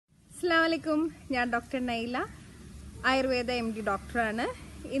Assalamualaikum. ഞാൻ Dr.Naila, Ayurveda MD ഡോക്ടറാണ്.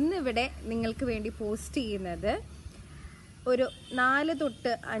 ഇന്നിവിടെ നിങ്ങൾക്ക് വേണ്ടി പോസ്റ്റ് ചെയ്യുന്നത് ഒരു 4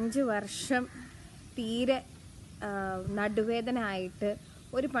 തൊട്ട് 5 വർഷം തീരെ നടുവേദന ആയിട്ട്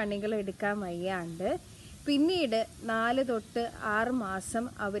ഒരു പണികൾ എടുക്കാൻ വയ്യാണ്ട് പിന്നീട് 4 തൊട്ട് 6 മാസം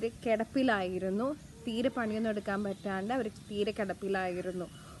അവർ കിടപ്പിലായിരുന്നു. തീരെ പണിയൊന്നും എടുക്കാൻ പറ്റാണ്ട് അവർ തീരെ കിടപ്പിലായിരുന്നു.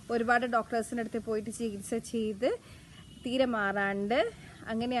 ഒരുപാട് ഡോക്ടേഴ്സിൻ്റെ അടുത്ത് പോയിട്ട് ചികിത്സ ചെയ്ത് തീരെ മാറാണ്ട്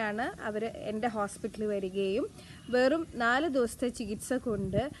അങ്ങനെയാണ് അവർ എൻ്റെ ഹോസ്പിറ്റലിൽ വരികയും വെറും 4 ദിവസത്തെ ചികിത്സ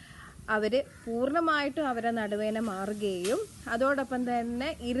കൊണ്ട് അവർ പൂർണ്ണമായിട്ടും അവരെ നടുവേദന മാറുകയും അതോടൊപ്പം തന്നെ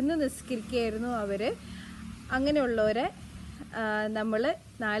ഇരുന്ന് നിസ്കരിക്കുകയായിരുന്നു അവർ. അങ്ങനെയുള്ളവരെ നമ്മൾ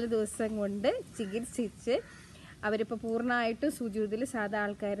 4 ദിവസം കൊണ്ട് ചികിത്സിച്ച് അവരിപ്പോൾ പൂർണ്ണമായിട്ടും സുജൂദിൽ സാധാ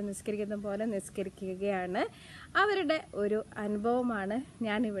ആൾക്കാർ നിസ്കരിക്കുന്ന പോലെ നിസ്കരിക്കുകയാണ്. അവരുടെ ഒരു അനുഭവമാണ്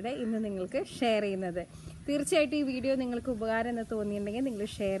ഞാനിവിടെ ഇന്ന് നിങ്ങൾക്ക് ഷെയർ ചെയ്യുന്നത്. തീർച്ചയായിട്ടും ഈ വീഡിയോ നിങ്ങൾക്ക് ഉപകാരം എന്ന് തോന്നിയിട്ടുണ്ടെങ്കിൽ നിങ്ങൾ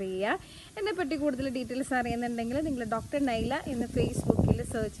ഷെയർ ചെയ്യുക. എന്നെപ്പറ്റി കൂടുതൽ ഡീറ്റെയിൽസ് അറിയുന്നുണ്ടെങ്കിൽ നിങ്ങൾ Dr.Naila എന്ന് ഫേസ്ബുക്കിൽ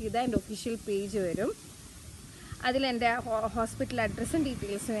സെർച്ച് ചെയ്താൽ എൻ്റെ ഒഫീഷ്യൽ പേജ് വരും. അതിലെൻ്റെ ഹോസ്പിറ്റൽ അഡ്രസ്സും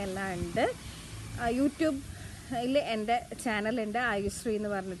ഡീറ്റെയിൽസും എല്ലാം ഉണ്ട്. യൂട്യൂബിൽ എൻ്റെ ചാനലുണ്ട്, ആയുശ്രീ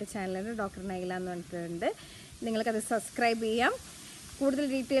എന്ന് പറഞ്ഞിട്ട് ചാനലുണ്ട്, Dr.Naila എന്ന് പറഞ്ഞിട്ടുണ്ട്. നിങ്ങൾക്കത് സബ്സ്ക്രൈബ് ചെയ്യാം. കൂടുതൽ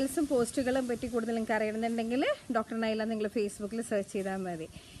ഡീറ്റെയിൽസും പോസ്റ്റുകളും പറ്റി കൂടുതൽ നിങ്ങൾക്ക് അറിയണമെന്നുണ്ടെങ്കിൽ Dr.Naila നിങ്ങൾ ഫേസ്ബുക്കിൽ സെർച്ച് ചെയ്താൽ മതി.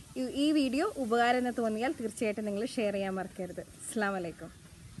 ഈ വീഡിയോ ഉപകാരം എന്ന് തോന്നിയാൽ തീർച്ചയായിട്ടും നിങ്ങൾ ഷെയർ ചെയ്യാൻ മറക്കരുത്. അസ്സലാമു അലൈക്കും.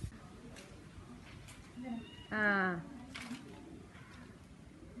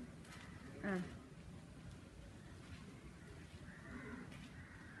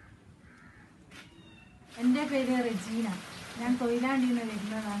 എൻ്റെ പേര് റെജീന. ഞാൻ കൊയിലാണ്ടിയിൽ നിന്ന്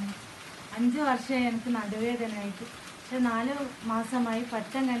വരുന്നതാണ്. 5 വർഷമായി എനിക്ക് നടുവേദനയായിട്ട്. പക്ഷെ 4 മാസമായി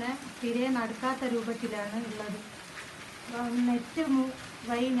പറ്റങ്ങനെ തീരെ നടക്കാത്ത രൂപത്തിലാണ് ഉള്ളത്. നെറ്റ്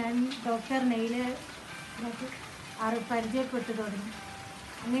വഴി ഞാൻ Dr.Naila പരിചയപ്പെട്ടു തുടങ്ങി.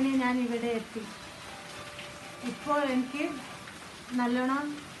 അങ്ങനെ ഞാൻ ഇവിടെ എത്തി. ഇപ്പോൾ എനിക്ക് നല്ലോണം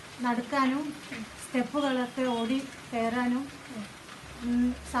നടക്കാനും സ്റ്റെപ്പുകളൊക്കെ ഓടി കയറാനും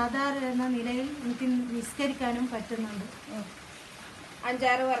സാധാരണ നിലയിൽ എനിക്ക് നിസ്കരിക്കാനും പറ്റുന്നുണ്ട്.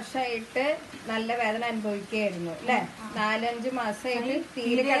 5-6 വർഷമായിട്ട് നല്ല വേദന അനുഭവിക്കുകയായിരുന്നു അല്ലേ? 4-5 മാസമായിട്ട്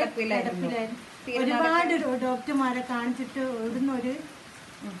തീരെ കിടപ്പിലായിരുന്നു. ഒരുപാട് ഡോക്ടർമാരെ കാണിച്ചിട്ട് ഒരു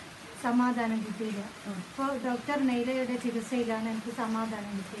സമാധാനം കിട്ടിയില്ല. ഇപ്പോൾ Dr.Naila'യുടെ ചികിത്സയിലാണ് എനിക്ക്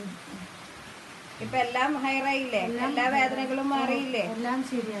സമാധാനം കിട്ടിയത്. ഇപ്പൊ എല്ലാം ഹയറായില്ലേ? എല്ലാ വേദനകളും മാറിയില്ലേ? എല്ലാം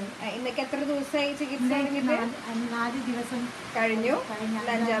ശരിയായി. ഇന്നൊക്കെ എത്ര ദിവസമായി ചികിത്സ കഴിഞ്ഞിട്ട്? 4 ദിവസം കഴിഞ്ഞു.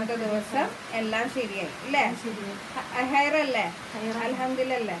 5-ാമത്തെ ദിവസം എല്ലാം ശരിയായി അല്ലേ? ഹയറല്ലേ?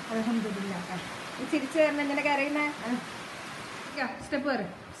 അൽഹംദുലില്ലാ. ചിരിച്ചു തരണം. എന്തിനാ കരയുന്നേ? സ്റ്റെപ്പ് കയറ്,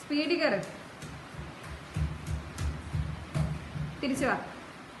 സ്പീഡിൽ കയറ്. തിരിച്ചു വാ,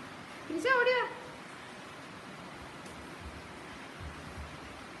 തിരിച്ചാ, ഓടിയാ.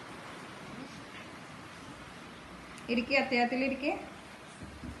 ഇരിക്കുക, അത്യാവശ്യത്തിലിരിക്കേ.